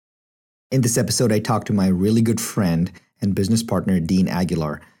In this episode, I talked to my really good friend and business partner, Dean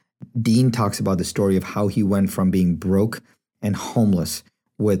Aguilar. Dean talks about the story of how he went from being broke and homeless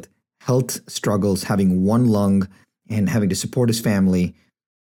with health struggles, having one lung and having to support his family,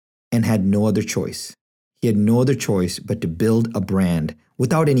 and had no other choice. He had no other choice but to build a brand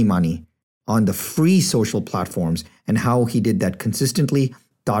without any money on the free social platforms, and how he did that consistently,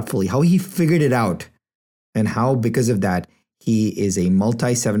 thoughtfully, how he figured it out, and how because of that, he is a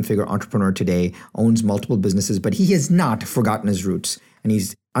multi-seven-figure entrepreneur today, owns multiple businesses, but he has not forgotten his roots. And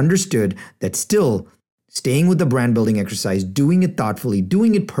he's understood that still staying with the brand building exercise, doing it thoughtfully,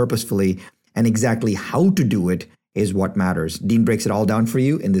 doing it purposefully, and exactly how to do it is what matters. Dean breaks it all down for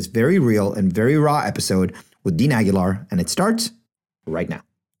you in this very real and very raw episode with Dean Aguilar, and it starts right now.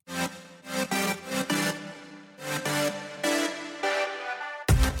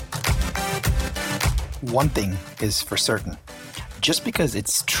 One thing is for certain. Just because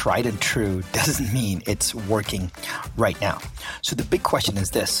it's tried and true doesn't mean it's working right now. So the big question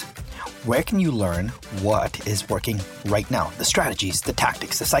is this: where can you learn what is working right now? The strategies, the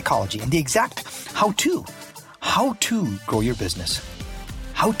tactics, the psychology, and the exact how-to. How to grow your business.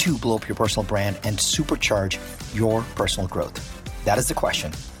 How to blow up your personal brand and supercharge your personal growth. That is the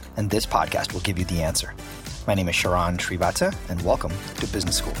question, and this podcast will give you the answer. My name is Sharan Srivatsa, and welcome to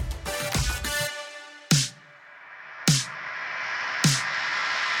Business School.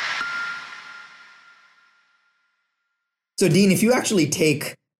 So Dean, if you actually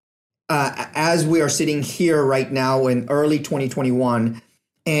take, as we are sitting here right now in early 2021,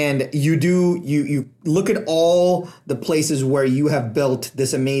 and you look at all the places where you have built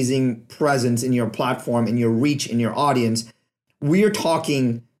this amazing presence in your platform, in your reach, in your audience, we are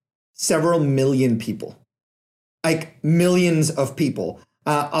talking several million people, like millions of people.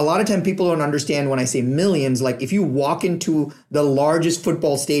 A lot of time people don't understand when I say millions, like if you walk into the largest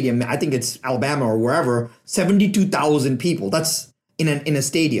football stadium, I think it's Alabama or wherever, 72,000 people. That's in a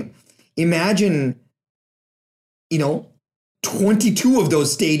stadium. Imagine, 22 of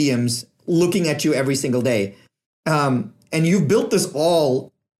those stadiums looking at you every single day. And you've built this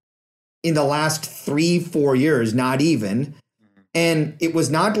all in the last 3-4 years, not even. And it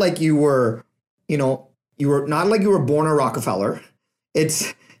was not like you were born a Rockefeller.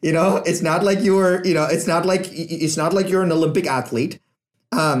 It's not like you're you're an Olympic athlete.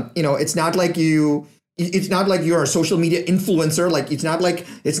 It's not like you're a social media influencer. Like it's not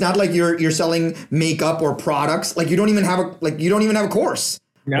like you're selling makeup or products. Like you don't even have a course.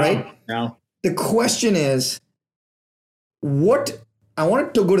 No, right? No. The question is, I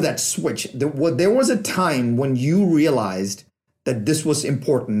wanted to go to that switch. There was a time when you realized that this was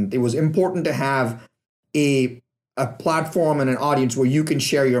important. It was important to have a platform and an audience where you can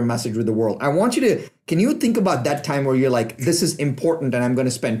share your message with the world. Can you think about that time where you're like, this is important and I'm going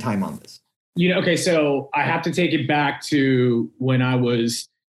to spend time on this? Okay, so I have to take it back to when I was,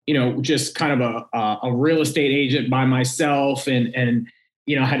 just kind of a real estate agent by myself and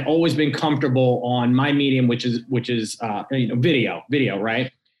had always been comfortable on my medium, which is video,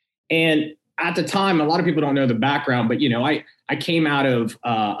 right? And at the time, a lot of people don't know the background, but, I came out of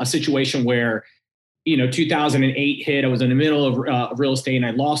a situation where 2008 hit. I was in the middle of real estate and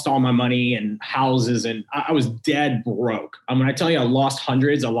I lost all my money and houses and I was dead broke. When I tell you I lost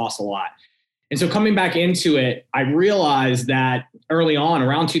hundreds, I lost a lot. And so coming back into it, I realized that early on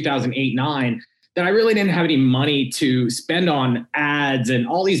around 2008-9, that I really didn't have any money to spend on ads and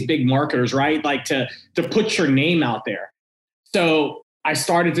all these big marketers, right? Like to put your name out there. So I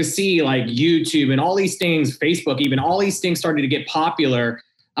started to see like YouTube and all these things, Facebook, even all these things started to get popular.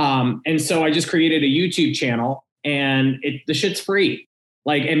 And so I just created a YouTube channel and the shit's free.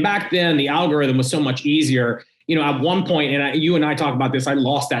 And back then the algorithm was so much easier, at one point, and you and I talk about this, I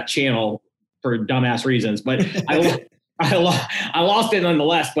lost that channel for dumbass reasons, but I lost it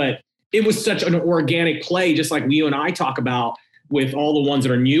nonetheless, but it was such an organic play, just like you and I talk about with all the ones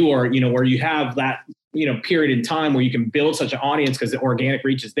that are new or, where you have that, period in time where you can build such an audience because the organic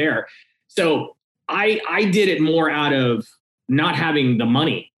reach is there. So I did it more out of not having the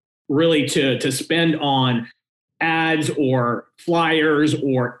money really to spend on ads or flyers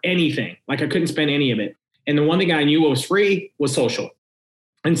or anything. Like I couldn't spend any of it. And the one thing I knew was free was social.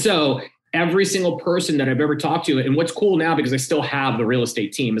 And so every single person that I've ever talked to, and what's cool now, because I still have the real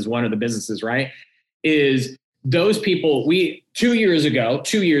estate team as one of the businesses, right, is those people, 2 years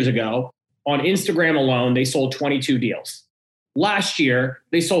ago on Instagram alone, they sold 22 deals. Last year,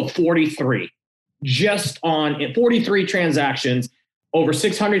 they sold 43. Just on 43 transactions, over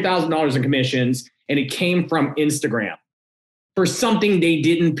 $600,000 in commissions, and it came from Instagram for something they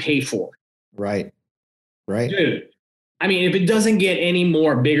didn't pay for. Right. Dude, I mean, if it doesn't get any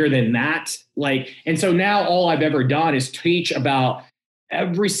more bigger than that, like, and so now all I've ever done is teach about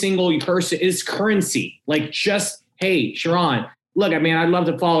every single person is currency. Like, just, hey, Sharon, look, I mean, I'd love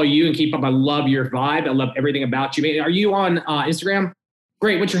to follow you and keep up. I love your vibe. I love everything about you. Are you on Instagram?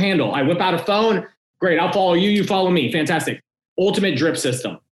 Great. What's your handle? I whip out a phone. Great. I'll follow you. You follow me. Fantastic. Ultimate drip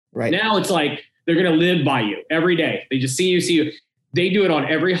system. Right. Now it's like they're going to live by you every day. They just see you. They do it on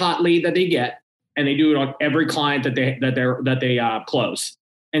every hot lead that they get, and they do it on every client that they close.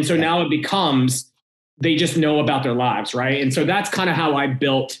 And so now it becomes, they just know about their lives, right? And so that's kind of how I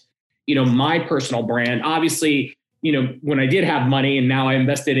built, my personal brand. Obviously, when I did have money, and now I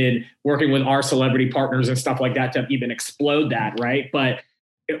invested in working with our celebrity partners and stuff like that to even explode that, right? But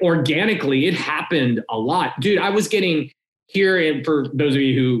organically, it happened a lot. Dude, I was getting here, and for those of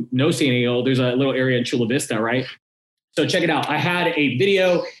you who know San Diego, there's a little area in Chula Vista, right? So check it out. I had a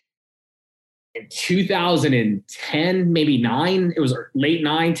video in 2010, maybe 9. It was late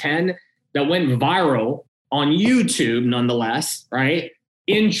 9, 10, that went viral on YouTube, nonetheless, right?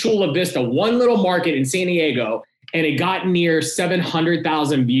 In Chula Vista, one little market in San Diego, and it got near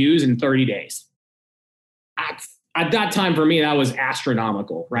 700,000 views in 30 days. At that time, for me, that was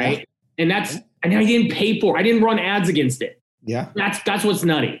astronomical, right? Yeah. And I didn't pay for it. I didn't run ads against it. Yeah. That's what's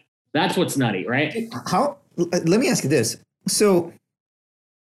nutty. That's what's nutty, right? Let me ask you this. So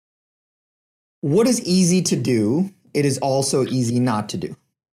what is easy to do, it is also easy not to do,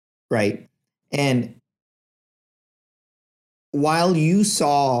 right? And while you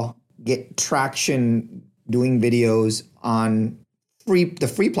saw get traction doing videos on the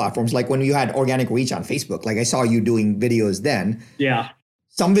free platforms, like when you had organic reach on Facebook, like I saw you doing videos then. Yeah.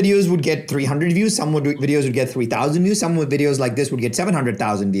 Some videos would get 300 views. Some videos would get 3,000 views. Some videos like this would get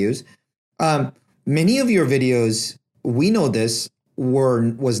 700,000 views. Many of your videos, we know this,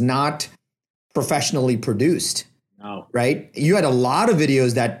 was not professionally produced. No. Right? You had a lot of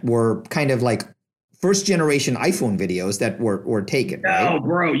videos that were kind of like first generation iPhone videos that were taken. No, right?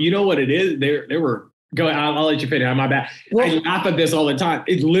 bro, you know what it is? They were going. I'll let you finish. My bad. Well, I laugh at this all the time.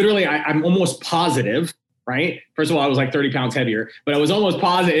 It's literally, I'm almost positive, right? First of all, I was like 30 pounds heavier, but I was almost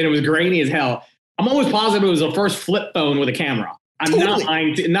positive, and it was grainy as hell. I'm almost positive it was the first flip phone with a camera. I'm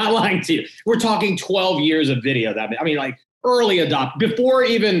totally not lying to you. We're talking 12 years of video. Like early adopt, before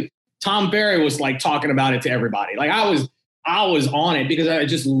even Tom Ferry was like talking about it to everybody. Like I was on it because I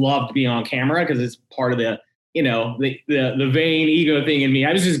just loved being on camera, because it's part of the vain ego thing in me.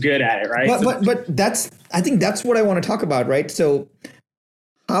 I was just good at it, right? But I think that's what I want to talk about, right? So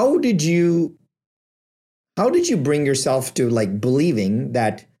how did you bring yourself to like believing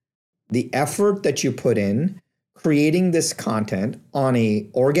that the effort that you put in creating this content on a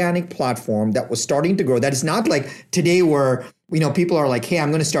organic platform that was starting to grow, that is not like today where, people are like, hey,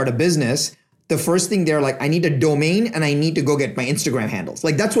 I'm going to start a business. The first thing they're like, I need a domain and I need to go get my Instagram handles.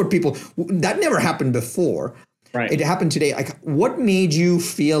 Like that's what that never happened before. Right. It happened today. Like what made you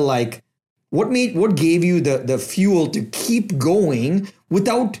feel like, what gave you the fuel to keep going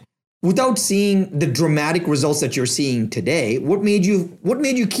without seeing the dramatic results that you're seeing today? What made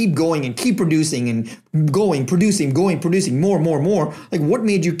you keep going and keep producing and producing more? Like what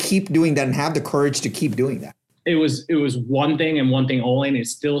made you keep doing that and have the courage to keep doing that? It was one thing and one thing only, and it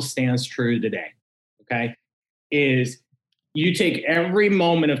still stands true today. Okay. Is you take every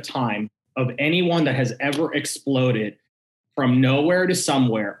moment of time of anyone that has ever exploded from nowhere to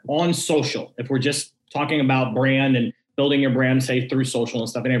somewhere on social. If we're just talking about brand and building your brand, say through social and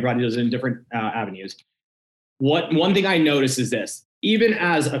stuff, and everybody does it in different avenues. One thing I noticed is this: even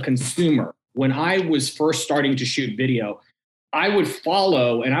as a consumer, when I was first starting to shoot video, I would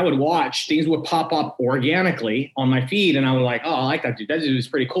follow and I would watch, things would pop up organically on my feed, and I was like, oh, I like that dude. That dude is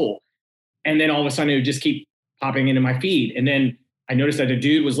pretty cool. And then all of a sudden it would just keep popping into my feed. And then I noticed that the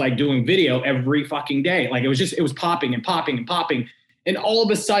dude was like doing video every fucking day. Like it was popping and popping and popping. And all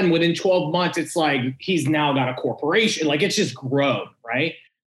of a sudden, within 12 months, it's like he's now got a corporation. Like it's just grown, right?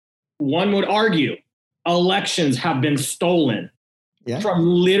 One would argue elections have been stolen from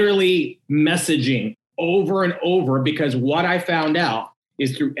literally messaging over and over, because what I found out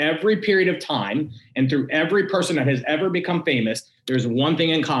is through every period of time and through every person that has ever become famous, there's one thing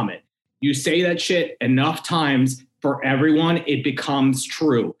in common. You say that shit enough times for everyone, it becomes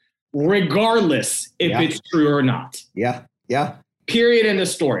true, regardless if it's true or not. Yeah. Yeah. Period. End of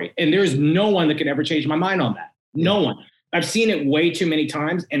story. And there's no one that can ever change my mind on that. No one. I've seen it way too many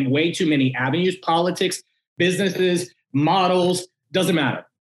times and way too many avenues, politics, businesses, models, doesn't matter.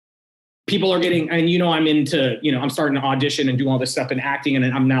 People are getting, and I'm into, I'm starting to audition and do all this stuff in acting, and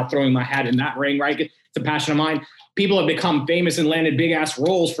I'm now throwing my hat in that ring, right? It's a passion of mine. People have become famous and landed big ass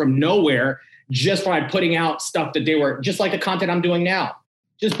roles from nowhere just by putting out stuff that they were just like the content I'm doing now,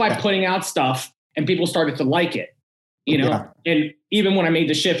 just by putting out stuff, and people started to like it, and even when I made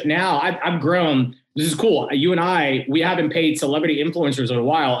the shift now, I've grown. This is cool. You and I, we haven't paid celebrity influencers in a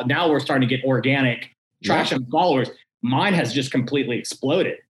while. Now we're starting to get organic traction followers. Mine has just completely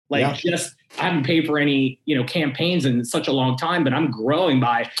exploded. I haven't paid for any, campaigns in such a long time, but I'm growing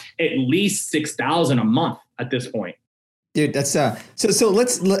by at least 6,000 a month at this point. Dude, that's so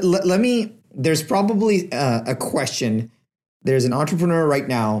let me, there's probably a question. There's an entrepreneur right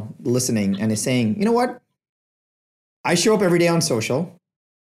now listening and is saying, you know what? I show up every day on social.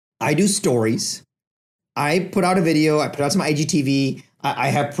 I do stories. I put out a video. I put out some IGTV. I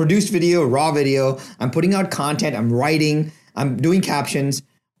have produced video, raw video. I'm putting out content. I'm writing. I'm doing captions,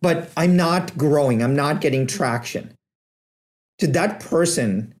 but I'm not growing. I'm not getting traction. To that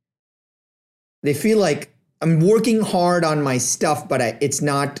person, they feel like I'm working hard on my stuff, but it's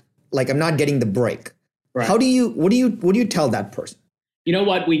not like I'm not getting the break. Right. What do you tell that person? You know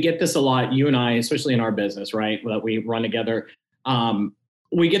what? We get this a lot, you and I, especially in our business, right? That we run together.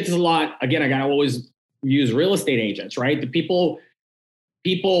 We get this a lot. Again, I got to always use real estate agents, right? The people,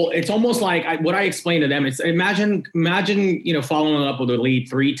 it's almost like what I explain to them. It's imagine, following up with a lead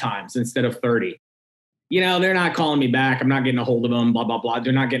 3 times instead of 30. They're not calling me back. I'm not getting a hold of them, blah, blah, blah.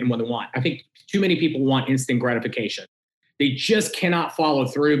 They're not getting what they want. I think too many people want instant gratification. They just cannot follow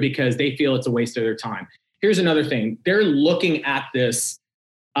through because they feel it's a waste of their time. Here's another thing. They're looking at this,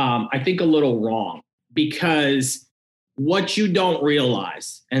 I think, a little wrong, because what you don't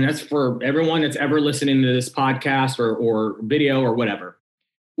realize, and that's for everyone that's ever listening to this podcast or video or whatever,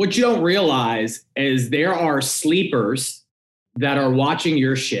 what you don't realize is there are sleepers that are watching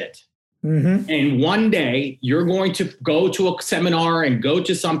your shit. Mm-hmm. And one day you're going to go to a seminar and go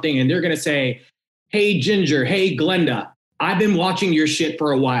to something, and they're going to say, hey, Ginger, hey, Glenda, I've been watching your shit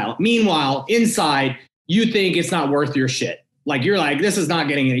for a while. Meanwhile, inside, you think it's not worth your shit. Like, you're like, this is not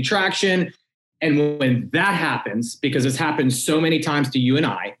getting any traction. And when that happens, because it's happened so many times to you and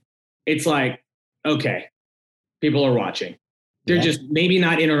I, it's like, okay, people are watching. They're just maybe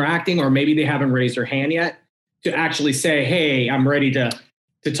not interacting, or maybe they haven't raised their hand yet to actually say, hey, I'm ready to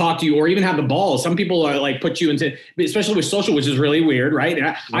talk to you, or even have the balls. Some people are like, put you into, especially with social, which is really weird, right?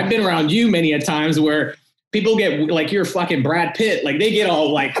 And I've been around you many a times where people get like, you're fucking Brad Pitt. Like, they get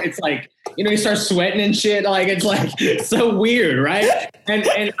all like, it's like, you start sweating and shit. Like, it's like so weird, right?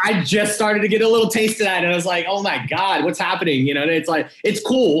 And I just started to get a little taste of that. And I was like, oh my God, what's happening? It's like, it's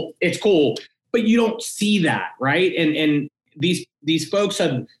cool, but you don't see that, right? And these folks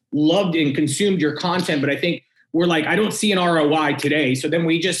have loved and consumed your content, but I think we're like, I don't see an ROI today. So then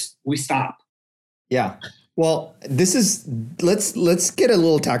we stop. Yeah. Well, let's get a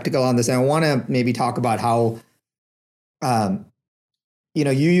little tactical on this. And I want to maybe talk about how, you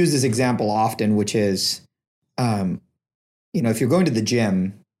use this example often, which is, if you're going to the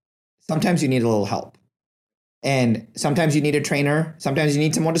gym, sometimes you need a little help, and sometimes you need a trainer. Sometimes you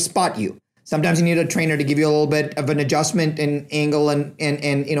need someone to spot you. Sometimes you need a trainer to give you a little bit of an adjustment in angle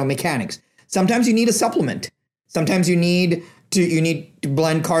and mechanics. Sometimes you need a supplement. Sometimes you need to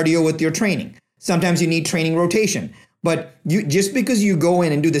blend cardio with your training. Sometimes you need training rotation. But just because you go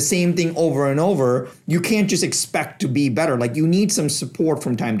in and do the same thing over and over, you can't just expect to be better. Like, you need some support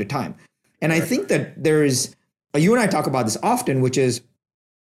from time to time. And I think that you and I talk about this often, which is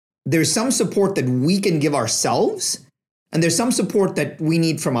there's some support that we can give ourselves, and there's some support that we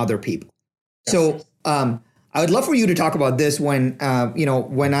need from other people. Yes. So I would love for you to talk about this when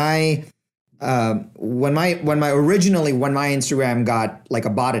my Instagram got like a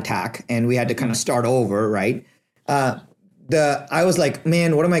bot attack and we had to kind of start over, right? I was like,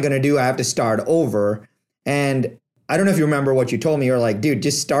 man, what am I going to do? I have to start over. And I don't know if you remember what you told me. You're like, dude,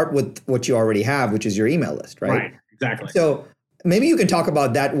 just start with what you already have, which is your email list, right? Right, exactly. So maybe you can talk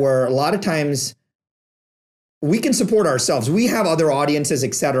about that, where a lot of times we can support ourselves. We have other audiences,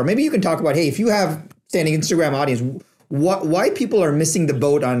 et cetera. Maybe you can talk about, hey, if you have, say, an Instagram audience, why people are missing the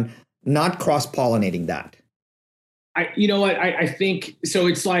boat on not cross-pollinating that. I think, so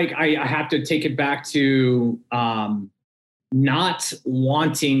it's like, I have to take it back to not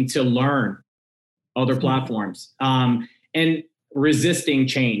wanting to learn other platforms and resisting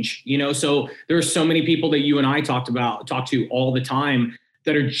change, so there are so many people that you and I talk to all the time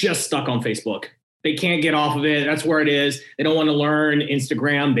that are just stuck on Facebook. They can't get off of it. That's where it is. They don't want to learn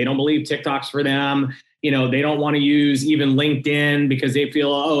Instagram. They don't believe TikTok's for them. They don't want to use even LinkedIn because they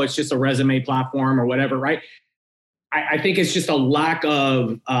feel, oh, it's just a resume platform or whatever, right? I think it's just a lack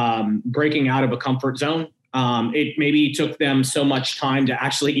of breaking out of a comfort zone. It maybe took them so much time to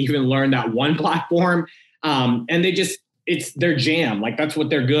actually even learn that one platform. And it's their jam. Like, that's what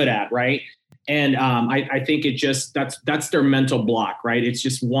they're good at, right? And I think that's their mental block, right? It's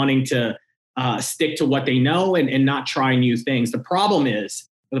just wanting to stick to what they know and not try new things. The problem is,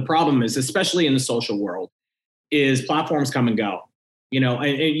 especially in the social world, is platforms come and go.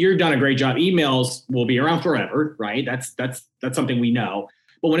 And you've done a great job. Emails will be around forever, right? That's something we know.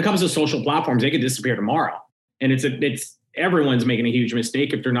 But when it comes to social platforms, they could disappear tomorrow. And it's everyone's making a huge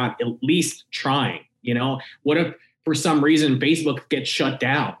mistake if they're not at least trying. What if for some reason Facebook gets shut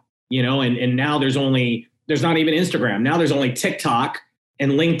down? And now there's not even Instagram. Now there's only TikTok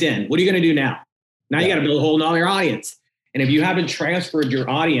and LinkedIn. What are you going to do now? Now you got to build a whole nother audience. And if you haven't transferred your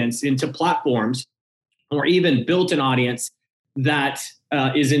audience into platforms or even built an audience that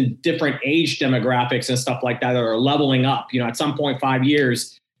is in different age demographics and stuff like that are leveling up, at some point, 5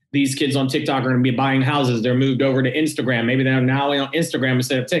 years, these kids on TikTok are going to be buying houses. They're moved over to Instagram. Maybe they're now on Instagram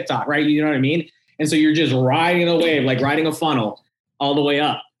instead of TikTok, right? You know what I mean? And so you're just riding a wave, like riding a funnel all the way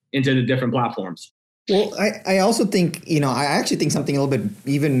up into the different platforms. Well, I also think, I actually think something a little bit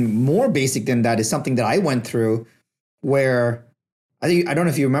even more basic than that is something that I went through where I don't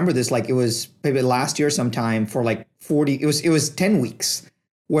know if you remember this, like it was maybe last year sometime for like 40, it was 10 weeks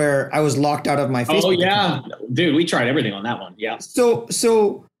where I was locked out of my Facebook. Oh yeah, account. Dude, we tried everything on that one. Yeah.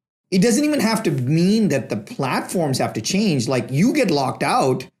 So it doesn't even have to mean that the platforms have to change. Like you get locked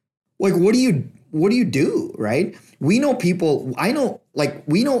out, like what do you do, right? We know people, we know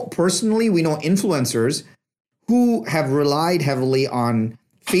influencers who have relied heavily on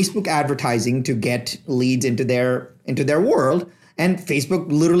Facebook advertising to get leads into their world, and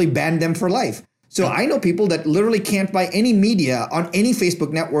Facebook literally banned them for life. So I know people that literally can't buy any media on any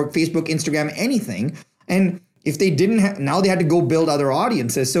Facebook network, Facebook, Instagram, anything. And if they didn't have, now they had to go build other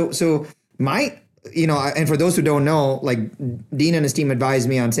audiences. So and for those who don't know, like Dean and his team advised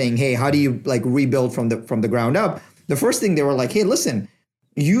me on saying, hey, how do you like rebuild from the ground up? The first thing they were like, hey, listen,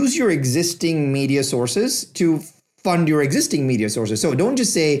 use your existing media sources to fund your existing media sources. So don't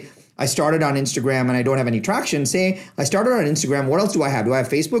just say, I started on Instagram and I don't have any traction. Say, I started on Instagram. What else do I have? Do I have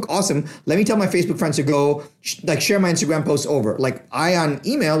Facebook? Awesome. Let me tell my Facebook friends to go share my Instagram posts over. Like I on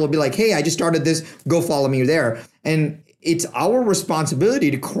email will be like, hey, I just started this. Go follow me there. And it's our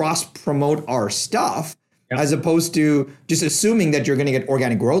responsibility to cross promote our stuff as opposed to just assuming that you're going to get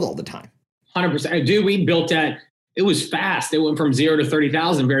organic growth all the time. 100%. Dude, we built that. It was fast. It went from 0 to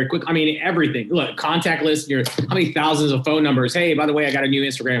 30,000 very quick. I mean, everything. Look, contact list, how many thousands of phone numbers? Hey, by the way, I got a new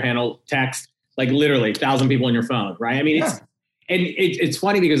Instagram handle, text, like literally 1,000 people in your phone, right? I mean, it's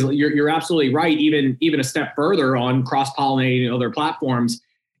funny because you're absolutely right. Even a step further on cross-pollinating other platforms,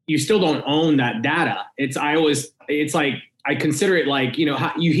 you still don't own that data. I consider it like,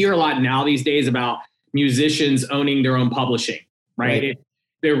 you hear a lot now these days about musicians owning their own publishing, right?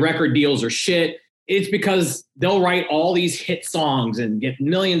 Their record deals are shit. It's because they'll write all these hit songs and get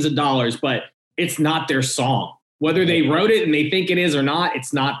millions of dollars, but it's not their song. Whether they wrote it and they think it is or not,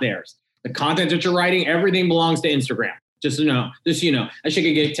 it's not theirs. The content that you're writing, everything belongs to Instagram. Just that shit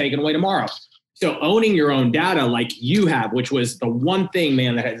could get taken away tomorrow. So owning your own data like you have, which was the one thing,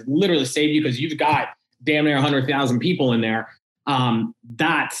 man, that has literally saved you because you've got damn near 100,000 people in there.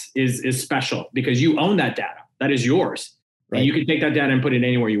 That is special because you own that data. That is yours. Right. And you can take that data and put it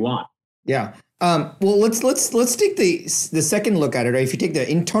anywhere you want. Yeah. Well, let's take the second look at it. Right? If you take the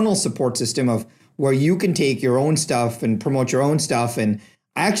internal support system of where you can take your own stuff and promote your own stuff, and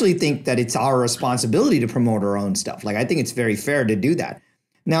I actually think that it's our responsibility to promote our own stuff. Like I think it's very fair to do that.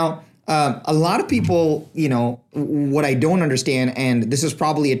 Now, a lot of people, what I don't understand, and this is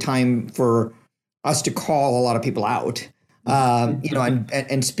probably a time for us to call a lot of people out,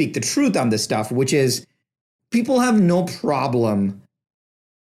 and speak the truth on this stuff, which is people have no problem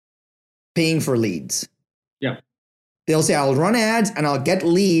paying for leads. Yeah. They'll say, I'll run ads and I'll get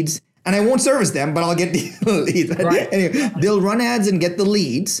leads and I won't service them, but I'll get the leads. Right. Anyway, they'll run ads and get the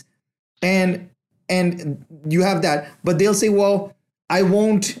leads and you have that, but they'll say, well, I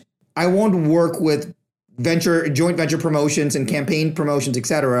won't work with joint venture promotions and campaign promotions, et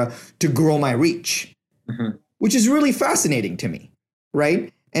cetera, to grow my reach, which is really fascinating to me.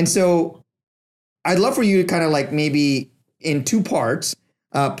 Right. And so I'd love for you to kind of like maybe in two parts.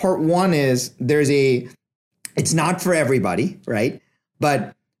 Part one is it's not for everybody, right?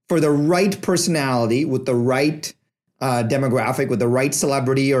 But for the right personality with the right demographic, with the right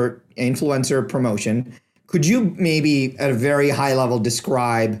celebrity or influencer promotion, could you maybe at a very high level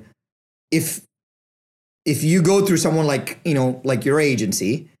describe if you go through someone like your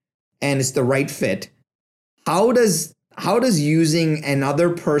agency and it's the right fit, how does using another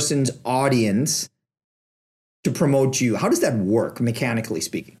person's audience to promote you, how does that work mechanically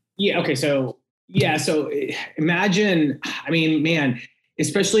speaking? Yeah. Okay. So imagine, I mean, man,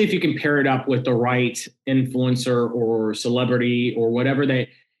 especially if you can pair it up with the right influencer or celebrity or whatever that,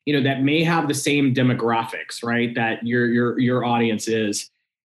 that may have the same demographics, right? That your audience is.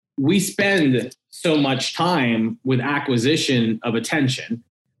 We spend so much time with acquisition of attention,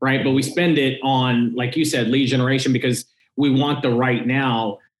 right? But we spend it on, like you said, lead generation because we want the right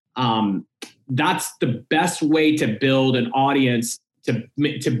now. That's the best way to build an audience,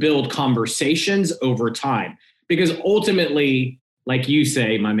 to build conversations over time. Because ultimately, like you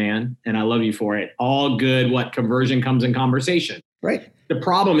say, my man, and I love you for it, all good, what conversion comes in conversation. Right. The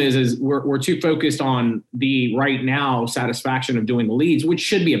problem is we're too focused on the right now satisfaction of doing the leads, which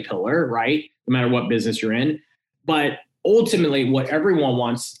should be a pillar, right? No matter what business you're in. But ultimately what everyone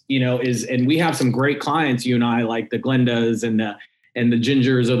wants, is, and we have some great clients, you and I, like the Glendas and the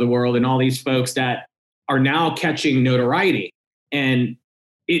Gingers of the world and all these folks that are now catching notoriety. And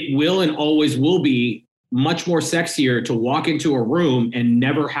it will and always will be much more sexier to walk into a room and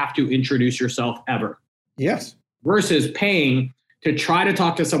never have to introduce yourself ever. Yes. Versus paying to try to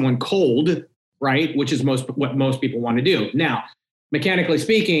talk to someone cold, right? Which is what most people want to do. Now, mechanically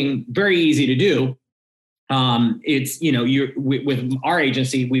speaking, very easy to do. It's, with our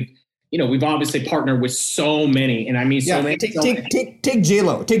agency, we've obviously partnered with so many, and I mean, so many. Take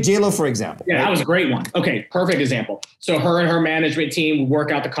J-Lo. Take J-Lo, for example. Yeah, right? That was a great one. Okay, perfect example. So her and her management team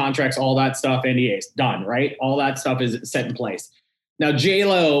work out the contracts, all that stuff, NDAs, done, right? All that stuff is set in place. Now,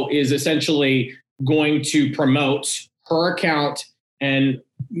 J-Lo is essentially going to promote her account and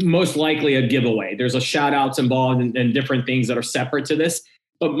most likely a giveaway. There's a shout outs involved and different things that are separate to this,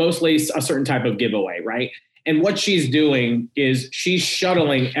 but mostly a certain type of giveaway, right? And what she's doing is she's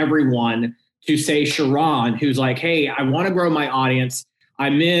shuttling everyone to, say, Sharon, who's like, hey, I want to grow my audience.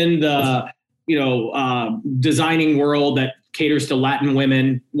 I'm in the, designing world that caters to Latin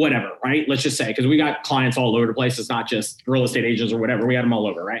women, whatever, right? Let's just say, because we got clients all over the place. It's not just real estate agents or whatever. We got them all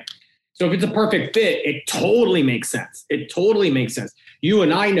over, right? So if it's a perfect fit, it totally makes sense. It totally makes sense. You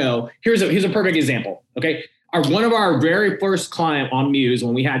and I know, here's a perfect example, okay? One of our very first client on Muse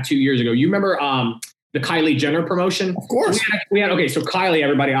when we had 2 years ago, you remember the Kylie Jenner promotion? Of course. So Kylie,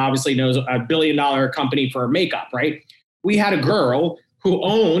 everybody obviously knows, a $1 billion company for makeup, right? We had a girl who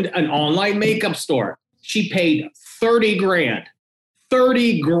owned an online makeup store. She paid 30 grand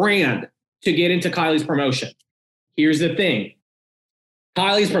to get into Kylie's promotion. Here's the thing.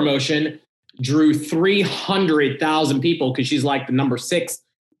 Kylie's promotion drew 300,000 people because she's like the number 6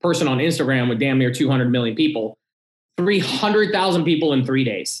 person on Instagram with damn near 200 million people. 300,000 people in 3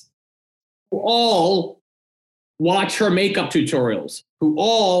 days who all watch her makeup tutorials, who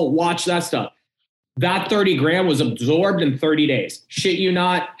all watch that stuff. That 30 grand was absorbed in 30 days. Shit you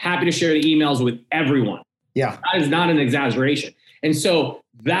not, happy to share the emails with everyone. Yeah. That is not an exaggeration. And so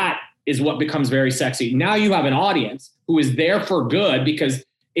that is what becomes very sexy. Now you have an audience who is there for good because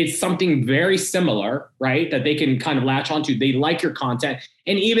it's something very similar, right? That they can kind of latch onto. They like your content.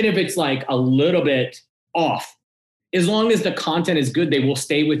 And even if it's like a little bit off, as long as the content is good, they will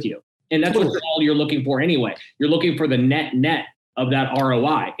stay with you. And that's what all you're looking for anyway. You're looking for the net of that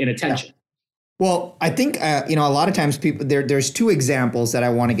ROI in attention. Yeah. Well, I think, a lot of times people there's 2 examples that I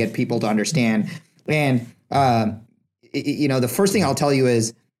want to get people to understand. And, the first thing I'll tell you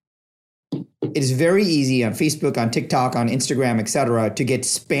is it is very easy on Facebook, on TikTok, on Instagram, et cetera, to get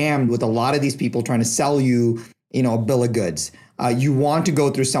spammed with a lot of these people trying to sell you, a bill of goods. You want to go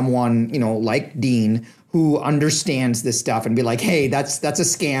through someone, like Dean, who understands this stuff and be like, hey, that's a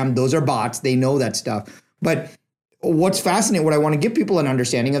scam. Those are bots. They know that stuff. But what's fascinating, what I want to give people an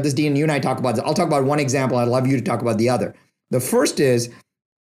understanding of this, Dean, you and I talk about this. I'll talk about one example. I'd love you to talk about the other. The first is,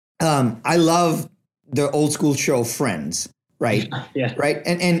 I love the old school show Friends, right? Yeah. Right.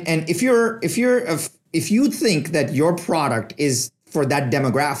 And if you think that your product is for that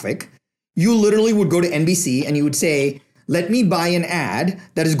demographic, you literally would go to NBC and you would say, let me buy an ad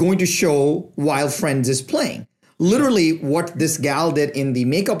that is going to show while Friends is playing. Literally what this gal did in the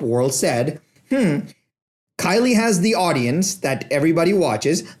makeup world said, Kylie has the audience that everybody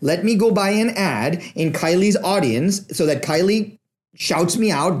watches. Let me go buy an ad in Kylie's audience so that Kylie shouts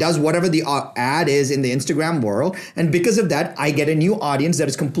me out, does whatever the ad is in the Instagram world. And because of that, I get a new audience that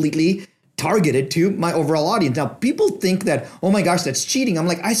is completely targeted to my overall audience. Now, people think that, oh my gosh, that's cheating. I'm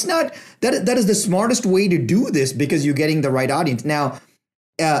like, it's not. That is the smartest way to do this because you're getting the right audience. Now,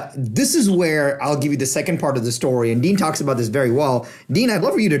 this is where I'll give you the second part of the story. And Dean talks about this very well. Dean, I'd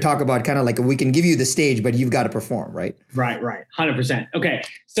love for you to talk about kind of like we can give you the stage, but you've got to perform, right? Right. 100%. Okay.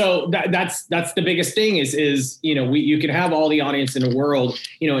 So that's the biggest thing is you can have all the audience in the world.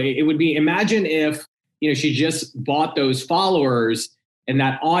 It would be, imagine if, she just bought those followers and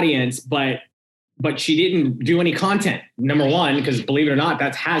that audience, but but she didn't do any content. Number one, because believe it or not,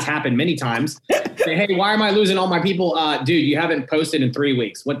 that has happened many times. Say, hey, why am I losing all my people? Dude, you haven't posted in 3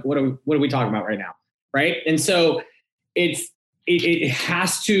 weeks. What are we talking about right now? Right. And so it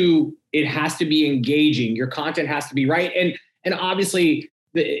has to be engaging. Your content has to be right. And obviously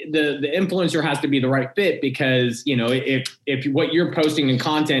the influencer has to be the right fit, because, you know, if what you're posting in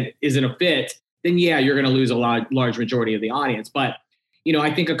content isn't a fit, then yeah, you're going to lose a large majority of the audience. But, you know,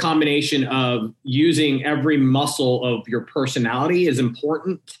 I think a combination of using every muscle of your personality is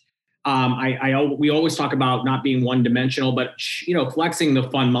important. We always talk about not being one dimensional, but, you know, flexing the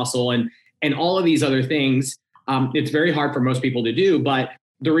fun muscle and all of these other things. It's very hard for most people to do, but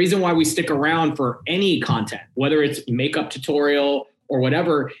the reason why we stick around for any content, whether it's makeup tutorial or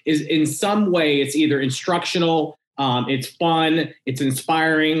whatever, is in some way it's either instructional, it's fun, it's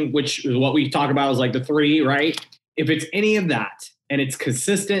inspiring, which is what we talk about is like the 3, right? If it's any of that and it's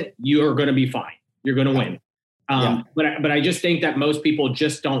consistent, you are going to be fine. You're going to win. But I just think that most people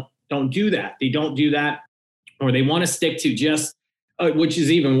just don't do that. They don't do that, or they want to stick to just, which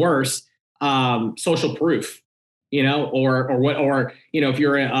is even worse, social proof, you know, or you know, if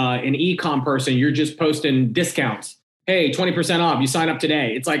you're an e-com person, you're just posting discounts. Hey, 20% off, you sign up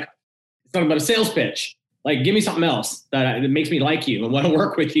today. It's like, it's not about a sales pitch. Like, give me something else that makes me like you and want to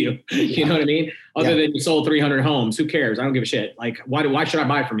work with you. You know what I mean? Other than you sold 300 homes, who cares? I don't give a shit. Like, why should I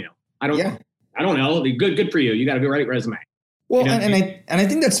buy from you? I don't know. Good for you. You got a great resume. Well, you know? and I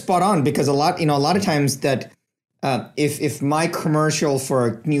think that's spot on, because a lot of times that if my commercial for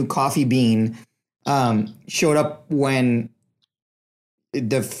a new coffee bean showed up when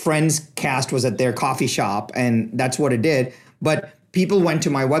the Friends cast was at their coffee shop, and that's what it did. But people went to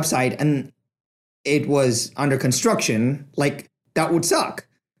my website and it was under construction, like, that would suck.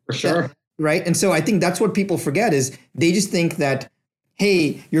 For sure. Right. And so I think that's what people forget, is they just think that,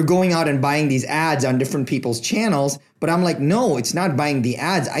 hey, you're going out and buying these ads on different people's channels. But I'm like, no, it's not buying the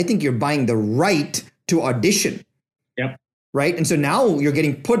ads. I think you're buying the right to audition. Yep. Right. And so now you're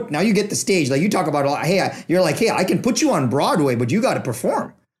getting now you get the stage. Like you talk about, you're like, hey, I can put you on Broadway, but you got to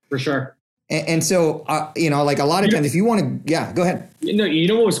perform. For sure. And so, you know, like a lot of times, if you want to, go ahead. You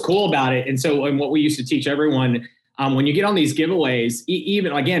know what was cool about it? And what we used to teach everyone, when you get on these giveaways,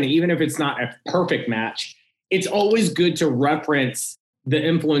 even if it's not a perfect match, it's always good to reference the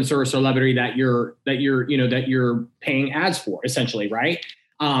influencer or celebrity that you're paying ads for, essentially, right?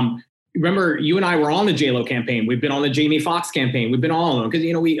 Remember, you and I were on the JLo campaign. We've been on the Jamie Foxx campaign. We've been all on them because,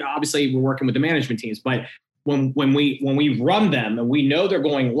 you know, we're working with the management teams. But when we run them and we know they're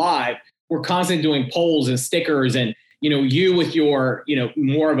going live, we're constantly doing polls and stickers, and, you know, you with your, you know,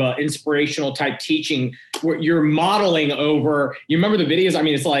 more of a inspirational type teaching where you're modeling over, you remember the videos? I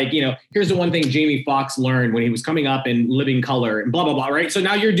mean, it's like, you know, here's the one thing Jamie Foxx learned when he was coming up in Living Color and blah, blah, blah, right? So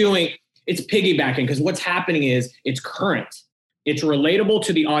now it's piggybacking, because what's happening is it's current. It's relatable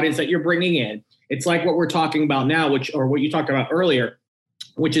to the audience that you're bringing in. It's like what we're talking about now, or what you talked about earlier,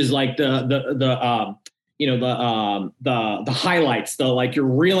 which is like the highlights, like you're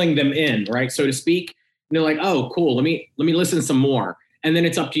reeling them in, right, so to speak. And they're like, oh, cool. Let me listen some more. And then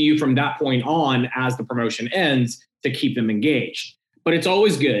it's up to you from that point on, as the promotion ends, to keep them engaged. But it's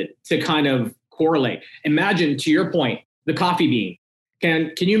always good to kind of correlate. Imagine, to your point, the coffee bean.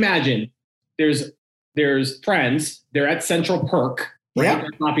 Can you imagine? There's friends. They're at Central Perk, right?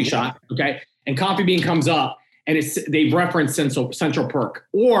 Coffee shop. Okay. And coffee bean comes up, and they've referenced Central Perk,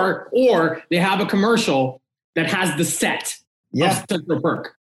 or they have a commercial that has the set of Central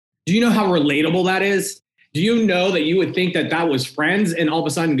Perk. Do you know how relatable that is? Do you know that you would think that was Friends, and all of a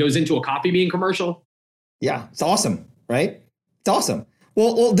sudden goes into a coffee bean commercial? Yeah, it's awesome, right? It's awesome.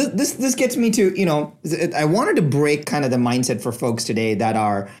 Well, this gets me to, you know, I wanted to break kind of the mindset for folks today that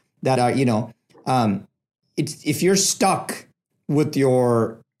are you know, if you're stuck with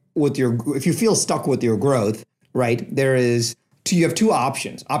if you feel stuck with your growth, right? You have 2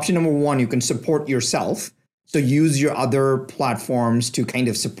 options. Option number 1, you can support yourself. So use your other platforms to kind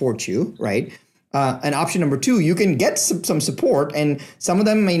of support you, right? And option number 2, you can get some support, and some of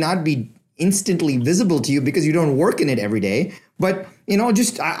them may not be instantly visible to you because you don't work in it every day. But, you know,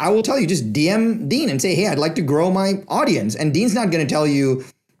 I will tell you, just DM Dean and say, hey, I'd like to grow my audience. And Dean's not going to tell you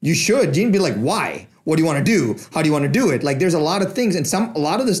should. Dean be like, why? What do you want to do? How do you want to do it? Like, there's a lot of things, and a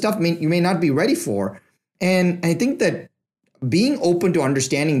lot of the stuff you may not be ready for. And I think that being open to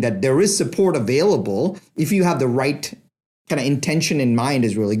understanding that there is support available if you have the right kind of intention in mind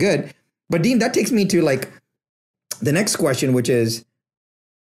is really good. But Dean, that takes me to like the next question, which is,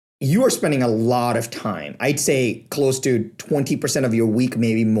 you are spending a lot of time, I'd say close to 20% of your week,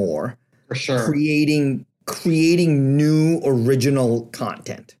 maybe more, for sure, creating new original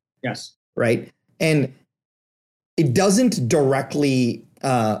content. Yes. Right. And it doesn't directly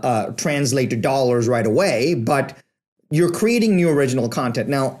translate to dollars right away, but you're creating new original content.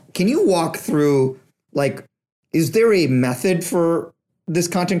 Now, can you walk through, like, is there a method for this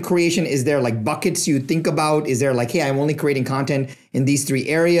content creation? Is there like buckets you think about? Is there like, hey, I'm only creating content in these 3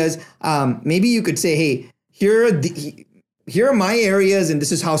 areas? Maybe you could say, hey, here are my areas, and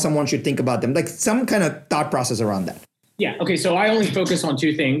this is how someone should think about them. Like some kind of thought process around that. Yeah. Okay. So I only focus on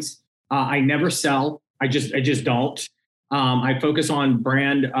 2 things. I never sell. I just don't. I focus on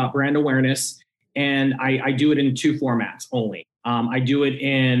brand awareness, and I do it in 2 formats only. I do it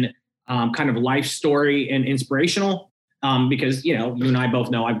in kind of life story and inspirational, because, you and I both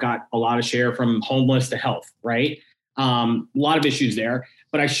know I've got a lot of share from homeless to health, right? A lot of issues there,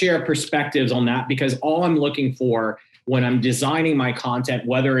 but I share perspectives on that because all I'm looking for when I'm designing my content,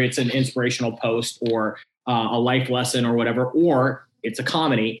 whether it's an inspirational post or a life lesson or whatever, or it's a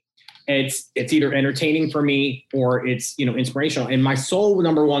comedy, it's either entertaining for me or it's, inspirational. And my sole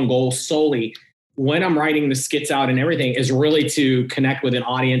number one goal solely when I'm writing the skits out and everything is really to connect with an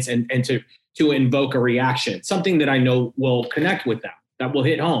audience and to invoke a reaction, something that I know will connect with them, that will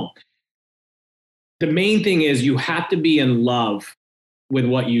hit home. The main thing is you have to be in love with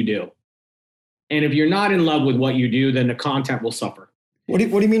what you do. And if you're not in love with what you do, then the content will suffer. What do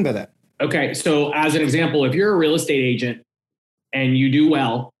you mean by that? Okay, so as an example, if you're a real estate agent and you do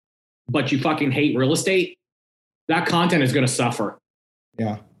well, but you fucking hate real estate, that content is going to suffer.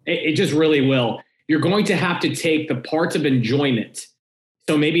 Yeah. It just really will. You're going to have to take the parts of enjoyment.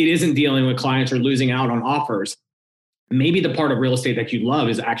 So maybe it isn't dealing with clients or losing out on offers. Maybe the part of real estate that you love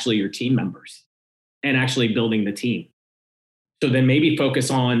is actually your team members and actually building the team. So then maybe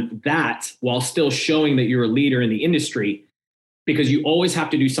focus on that while still showing that you're a leader in the industry, because you always have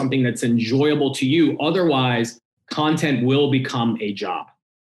to do something that's enjoyable to you. Otherwise, content will become a job.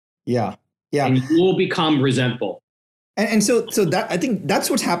 Yeah. Yeah. And you will become resentful. And so that, I think that's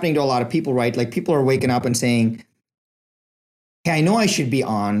what's happening to a lot of people, right? Like people are waking up and saying, hey, I know I should be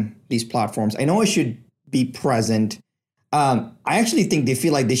on these platforms. I know I should be present. I actually think they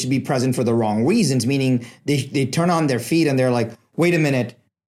feel like they should be present for the wrong reasons, meaning they turn on their feed and they're like, wait a minute,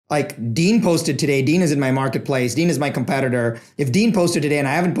 like Dean posted today. Dean is in my marketplace. Dean is my competitor. If Dean posted today and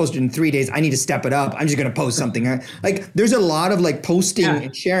I haven't posted in 3 days, I need to step it up. I'm just going to post something. Like there's a lot of like posting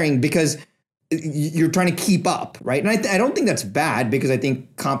and sharing because you're trying to keep up, right? And I don't think that's bad because I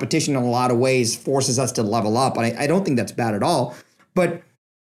think competition in a lot of ways forces us to level up. And I don't think that's bad at all. But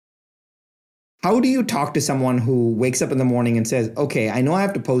how do you talk to someone who wakes up in the morning and says, okay, I know I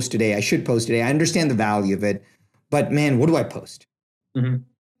have to post today. I should post today. I understand the value of it, but man, what do I post? Mm-hmm.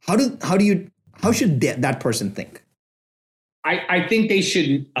 How should that person think? I think they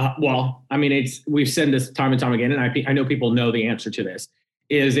should, we've said this time and time again, and I know people know the answer to this,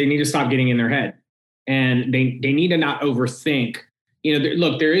 is they need to stop getting in their head and they need to not overthink.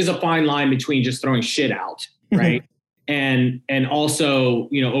 Look, there is a fine line between just throwing shit out, right? and also,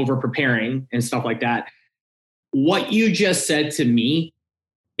 over preparing and stuff like that. What you just said to me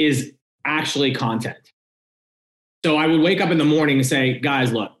is actually content. So I would wake up in the morning and say,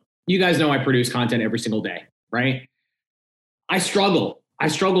 guys, look, you guys know I produce content every single day, right? I struggle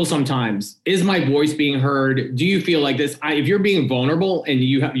sometimes. Is my voice being heard? Do you feel like this? If you're being vulnerable and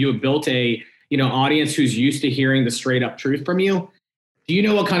you have built a audience who's used to hearing the straight up truth from you, do you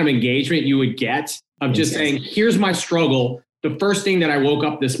know what kind of engagement you would get of just saying, here's my struggle. The first thing that I woke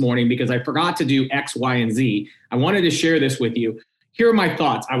up this morning because I forgot to do X, Y, and Z. I wanted to share this with you. Here are my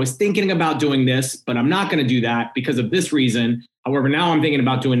thoughts. I was thinking about doing this, but I'm not going to do that because of this reason. However, now I'm thinking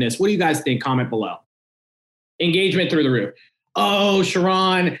about doing this. What do you guys think? Comment below. Engagement through the roof. Oh,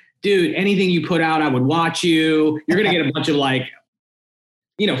 Sharon, dude, anything you put out, I would watch you. You're going to get a bunch of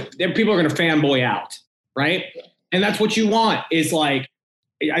people are going to fanboy out, right? And that's what you want is like,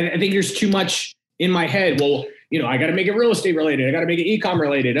 I think there's too much in my head. Well, I got to make it real estate related. I got to make it e-com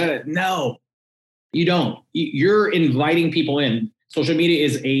related. No, you don't. You're inviting people in. Social media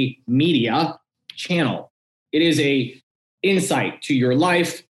is a media channel. It is a insight to your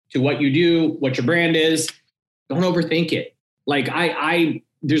life, to what you do, what your brand is. Don't overthink it. Like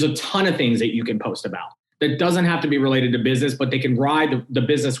there's a ton of things that you can post about that doesn't have to be related to business, but they can ride the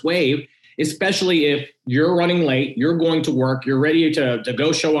business wave, especially if you're running late, you're going to work, you're ready to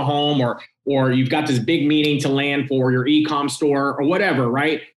go show a home or you've got this big meeting to land for your e-com store or whatever,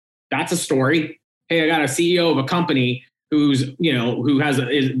 right? That's a story. Hey, I got a CEO of a company who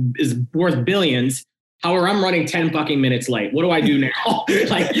is worth billions. However, I'm running 10 fucking minutes late. What do I do now?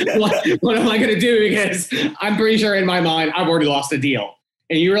 Like, what am I going to do? Because I'm pretty sure in my mind, I've already lost a deal.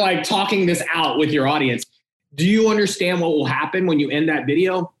 And you're like talking this out with your audience. Do you understand what will happen when you end that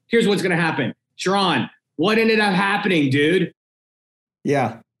video? Here's what's going to happen. Sharon, what ended up happening, dude?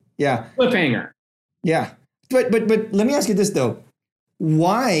 Yeah. Yeah. Cliffhanger. Yeah. But let me ask you this though.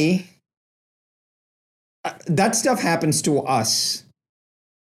 Why that stuff happens to us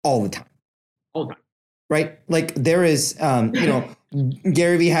all the time. All the time. Right? Like there is,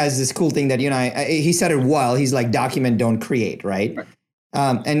 Gary Vee has this cool thing that he said it well. He's like, document, don't create, right?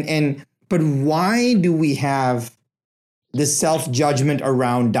 But why do we have this self-judgment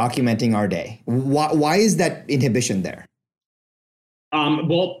around documenting our day? Why is that inhibition there?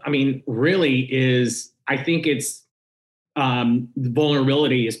 Well, I mean, really I think it's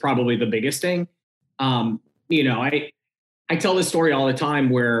vulnerability is probably the biggest thing. I tell this story all the time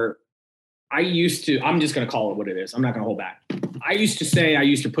where I'm just going to call it what it is. I'm not going to hold back. I used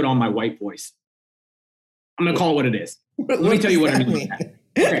to put on my white voice. I'm going to call it what it is. Let me tell you what I mean.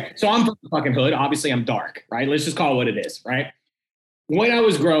 Okay. So I'm from the fucking hood. Obviously I'm dark, right? Let's just call it what it is, right? When I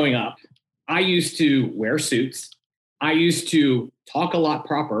was growing up, I used to wear suits. I used to talk a lot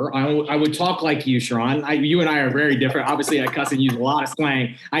proper. I would talk like you, Sharon. You and I are very different. Obviously I cuss and use a lot of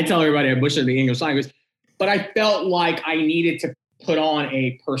slang. I tell everybody I butcher the English language, but I felt like I needed to put on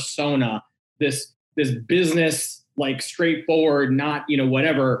a persona, this business, like straightforward, not,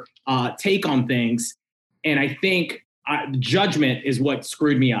 whatever, take on things. And I think judgment is what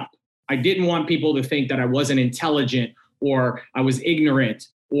screwed me up. I didn't want people to think that I wasn't intelligent or I was ignorant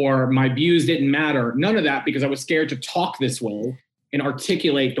or my views didn't matter. None of that, because I was scared to talk this way and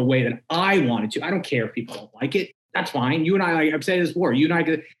articulate the way that I wanted to. I don't care if people don't like it. That's fine. You and I, I've said this before, you and I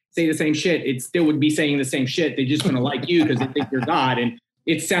could say the same shit. It still would be saying the same shit. They're just going to like you because they think you're God. And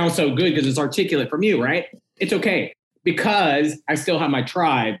it sounds so good because it's articulate from you, right? It's okay because I still have my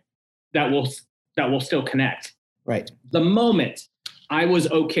tribe that will still connect. Right. The moment I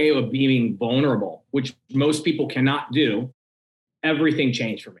was okay with being vulnerable, which most people cannot do, everything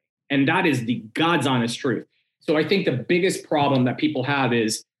changed for me. And that is the God's honest truth. So I think the biggest problem that people have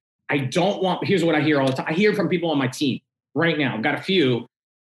is here's what I hear all the time. I hear from people on my team right now. I've got a few.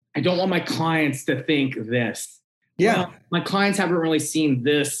 I don't want my clients to think this. Yeah. Well, my clients haven't really seen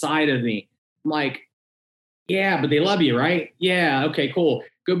this side of me. I'm like, yeah, but they love you, right? Yeah. Okay, cool.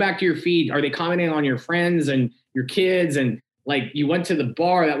 Go back to your feed. Are they commenting on your friends and your kids? And like you went to the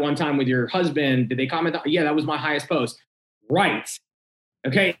bar that one time with your husband. Did they comment? Yeah, that was my highest post. Right.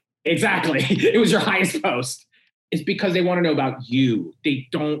 Okay. Exactly. It was your highest post. It's because they want to know about you. They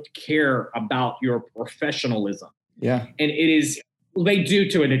don't care about your professionalism. Yeah. And they do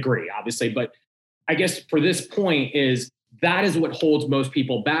to a degree, obviously, but I guess for this point that is what holds most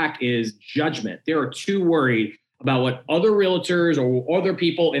people back is judgment. They are too worried about what other realtors or other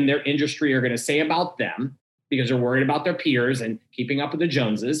people in their industry are going to say about them because they're worried about their peers and keeping up with the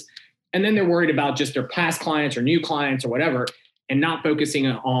Joneses. And then they're worried about just their past clients or new clients or whatever, and not focusing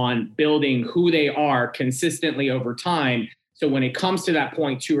on building who they are consistently over time. So when it comes to that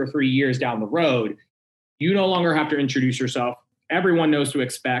point 2 or 3 years down the road, you no longer have to introduce yourself. Everyone knows to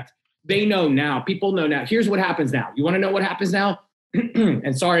expect. They know now. People know now. Here's what happens now. You want to know what happens now?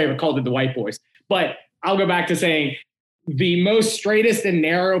 And sorry, I called it the white voice, but I'll go back to saying the most straightest and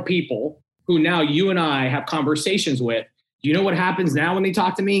narrow people who now you and I have conversations with, do you know what happens now when they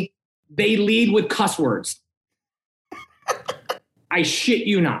talk to me? They lead with cuss words. I shit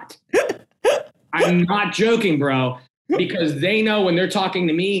you not. I'm not joking, bro, because they know when they're talking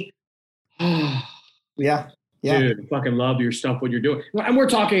to me, yeah. Dude, fucking love your stuff, what you're doing. And we're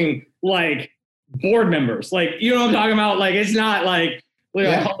talking like board members. Like, you know what I'm talking about? Like, it's not like,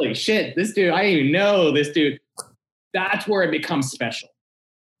 holy shit, this dude, I didn't even know this dude. That's where it becomes special.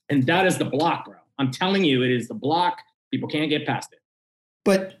 And that is the block, bro. I'm telling you, it is the block. People can't get past it.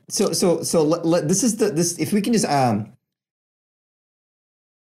 But so this, if we can just,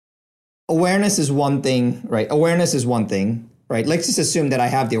 awareness is one thing, right? Awareness is one thing. Right. Let's just assume that I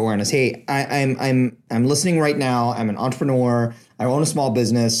have the awareness. Hey, I'm listening right now. I'm an entrepreneur. I own a small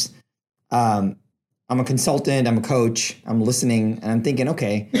business. I'm a consultant. I'm a coach. I'm listening, and I'm thinking,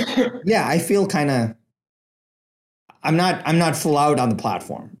 okay, yeah, I feel kind of. I'm not full out on the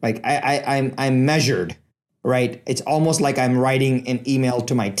platform. Like I'm measured. Right. It's almost like I'm writing an email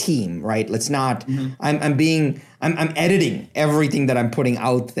to my team. Right. Let's not. Mm-hmm. I'm editing everything that I'm putting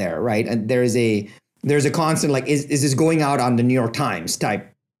out there. Right. And there's a constant like, is this going out on the New York Times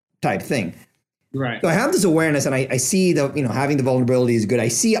type thing? Right. So I have this awareness and I see having the vulnerability is good. I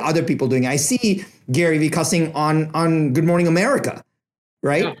see other people doing it. I see Gary Vee cussing on Good Morning America,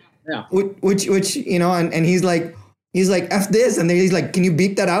 right? Yeah. Which and he's like, F this. And then he's like, can you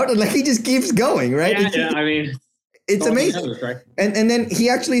beep that out? And like, he just keeps going, right? Yeah. I mean, it's amazing. Others, right? And then he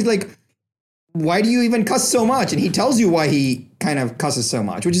actually is like, why do you even cuss so much? And he tells you why he kind of cusses so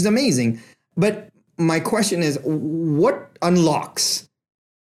much, which is amazing. But my question is, what unlocks?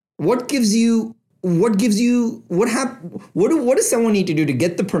 What gives you? What does someone need to do to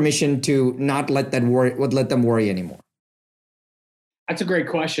get the permission to not let that worry? Let them worry anymore? That's a great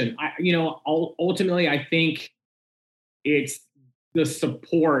question. Ultimately, I think it's the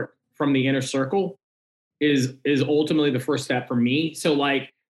support from the inner circle is ultimately the first step for me. So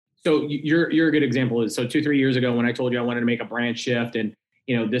you're a good example. So 2-3 years ago, when I told you I wanted to make a brand shift and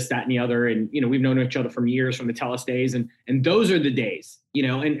this, that, and the other, and we've known each other from years, from the Telus days, and those are the days.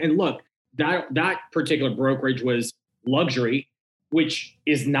 And look, that particular brokerage was luxury, which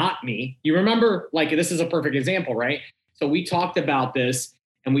is not me. You remember, this is a perfect example, right? So we talked about this,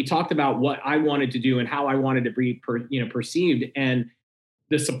 and we talked about what I wanted to do and how I wanted to be perceived, and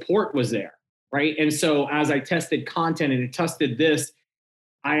the support was there, right? And so as I tested content and it tested this,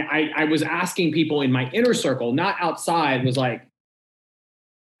 I was asking people in my inner circle, not outside, was like,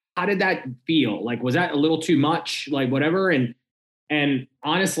 how did that feel? Like, was that a little too much? Like, whatever. And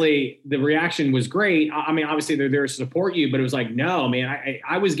honestly, the reaction was great. I mean, obviously they're there to support you, but it was like, no, man,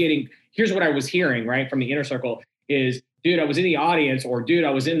 I was getting, here's what I was hearing, right, from the inner circle is, dude, I was in the audience, or dude,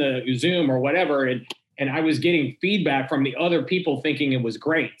 I was in the Zoom or whatever. And I was getting feedback from the other people thinking it was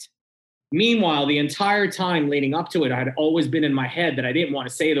great. Meanwhile, the entire time leading up to it, I had always been in my head that I didn't want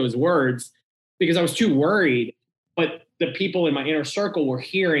to say those words because I was too worried. But the people in my inner circle were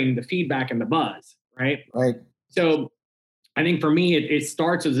hearing the feedback and the buzz, right? Right. So I think for me, it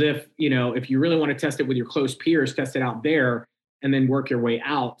starts as if you really want to test it with your close peers, test it out there, and then work your way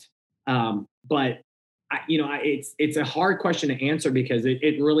out. But it's a hard question to answer because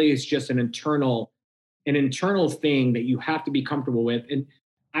it really is just an internal thing that you have to be comfortable with. And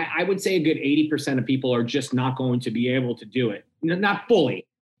I would say a good 80% of people are just not going to be able to do it, not fully.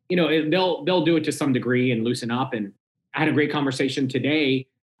 They'll do it to some degree and loosen up. And I had a great conversation today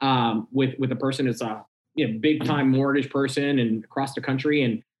with a person who's a big time mortgage person and across the country,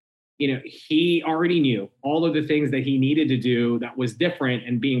 and he already knew all of the things that he needed to do that was different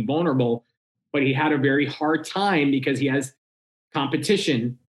and being vulnerable, but he had a very hard time because he has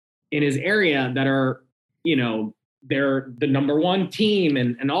competition in his area that are they're the number one team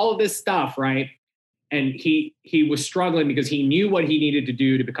and all of this stuff, right? And he was struggling because he knew what he needed to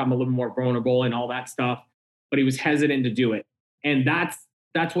do to become a little more vulnerable and all that stuff, but he was hesitant to do it. And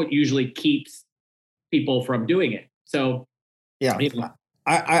that's what usually keeps people from doing it. So yeah,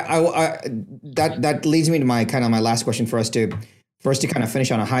 I that leads me to my last question for us to kind of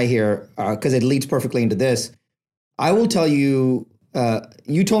finish on a high here, because it leads perfectly into this. I will tell you,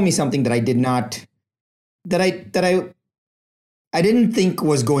 you told me something that I did not, that I didn't think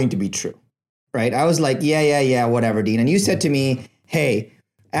was going to be true, right? I was like, yeah, whatever, Dean. And you said to me, hey,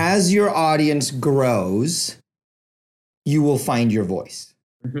 as your audience grows, you will find your voice.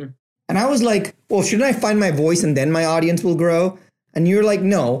 Mm-hmm. And I was like, well, shouldn't I find my voice and then my audience will grow? And you're like,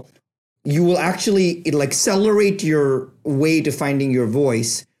 no, you will actually, it'll accelerate your way to finding your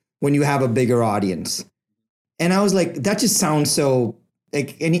voice when you have a bigger audience. And I was like, that just sounds so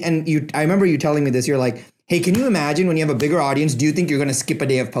like, I remember you telling me this, you're like, hey, can you imagine when you have a bigger audience, do you think you're going to skip a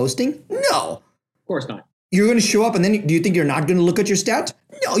day of posting? No. Of course not. You're going to show up and then do you think you're not going to look at your stats?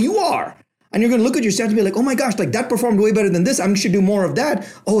 No, you are. And you're going to look at your stats and be like, oh my gosh, like that performed way better than this. I should do more of that.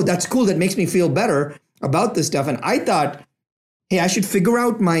 Oh, that's cool. That makes me feel better about this stuff. And I thought, hey, I should figure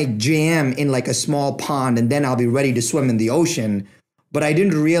out my jam in like a small pond and then I'll be ready to swim in the ocean. But I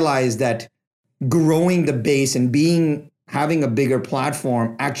didn't realize that growing the base and having a bigger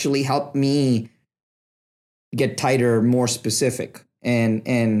platform actually helped me get tighter, more specific.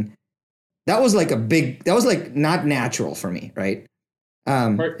 And that was like not natural for me. Right.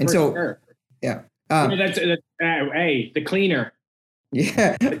 Sure. Yeah. That's hey, the cleaner.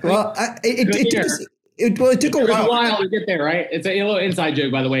 Yeah. Well, it took a while to get there, right? It's a little inside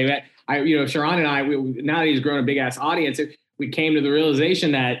joke, by the way. Sharon and I, now that he's grown a big ass audience, we came to the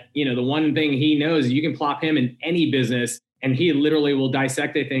realization that, the one thing he knows is you can plop him in any business and he literally will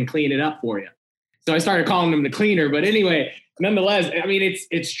dissect it and clean it up for you. So I started calling him the cleaner. But anyway, nonetheless, I mean,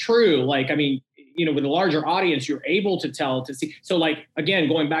 it's true. Like, I mean, with a larger audience, you're able to see. So like, again,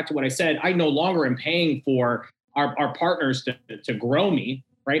 going back to what I said, I no longer am paying for our partners to grow me,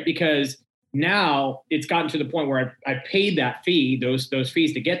 right? Because now it's gotten to the point where I paid that fee, those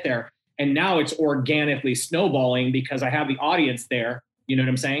fees to get there. And now it's organically snowballing because I have the audience there. You know what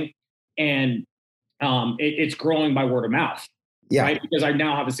I'm saying? And it's growing by word of mouth. Yeah. Right? Because I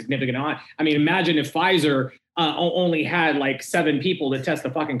now have a significant audience. I mean, imagine if Pfizer only had like 7 people to test the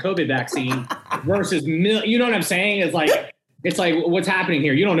fucking COVID vaccine versus you know what I'm saying? It's like it's like, what's happening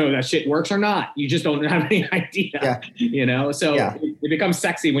here? You don't know if that shit works or not. You just don't have any idea, So it becomes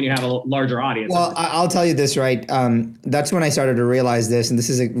sexy when you have a larger audience. Well, I'll tell you this, right? That's when I started to realize this, and this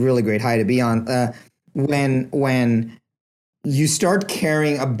is a really great high to be on. When you start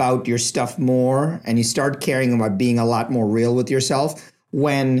caring about your stuff more and you start caring about being a lot more real with yourself,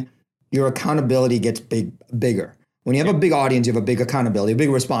 when your accountability gets bigger. When you have a big audience, you have a big accountability, a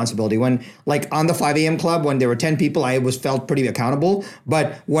big responsibility. When, like on the 5 a.m. club, when there were 10 people, I felt pretty accountable.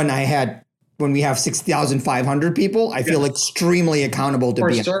 But when we have 6,500 people, I feel extremely accountable to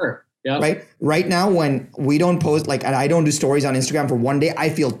be. Sure. Right. Right now, when we don't post, and I don't do stories on Instagram for one day, I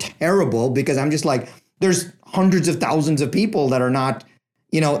feel terrible because I'm just like, there's hundreds of thousands of people that are not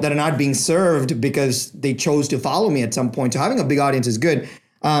being served because they chose to follow me at some point. So having a big audience is good.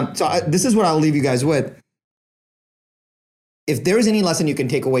 This is what I'll leave you guys with. If there is any lesson you can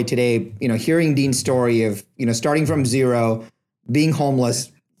take away today, hearing Dean's story of, starting from zero, being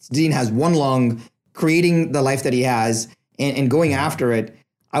homeless, Dean has one lung, creating the life that he has and going after it.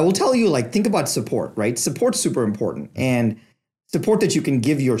 I will tell you, think about support, right? Support's super important, and support that you can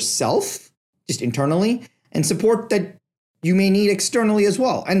give yourself just internally, and support that you may need externally as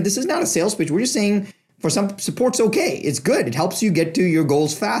well. And this is not a sales pitch. We're just saying for some, support's okay. It's good. It helps you get to your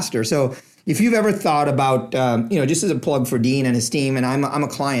goals faster. So if you've ever thought about, just as a plug for Dean and his team, and I'm a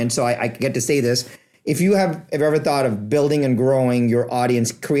client, so I get to say this. If you have ever thought of building and growing your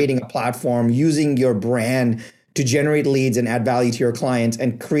audience, creating a platform, using your brand to generate leads and add value to your clients,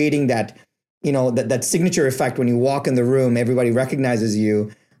 and creating that, that signature effect when you walk in the room, everybody recognizes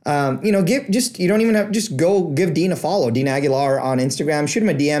you. Just go give Dean a follow, Dean Aguilar on Instagram. Shoot him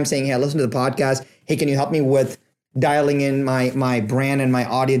a DM saying, hey, I listened to the podcast. Hey, can you help me with dialing in my brand and my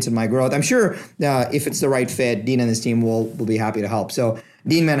audience and my growth? I'm sure if it's the right fit, Dean and his team will be happy to help. So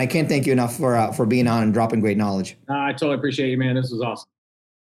Dean, man, I can't thank you enough for being on and dropping great knowledge. I totally appreciate you, man. This was awesome.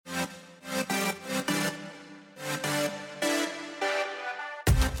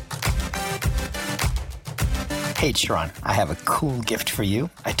 Hey, Sharon, I have a cool gift for you.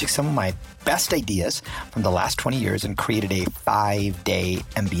 I took some of my best ideas from the last 20 years and created a 5-day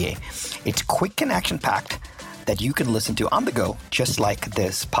MBA. It's quick and action-packed that you can listen to on the go, just like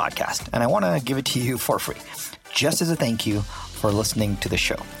this podcast. And I want to give it to you for free, just as a thank you for listening to the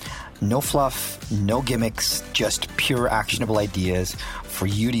show. No fluff, no gimmicks, just pure actionable ideas for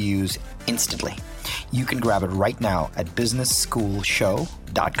you to use instantly. You can grab it right now at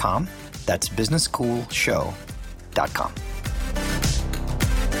businessschoolshow.com. That's businessschoolshow.com.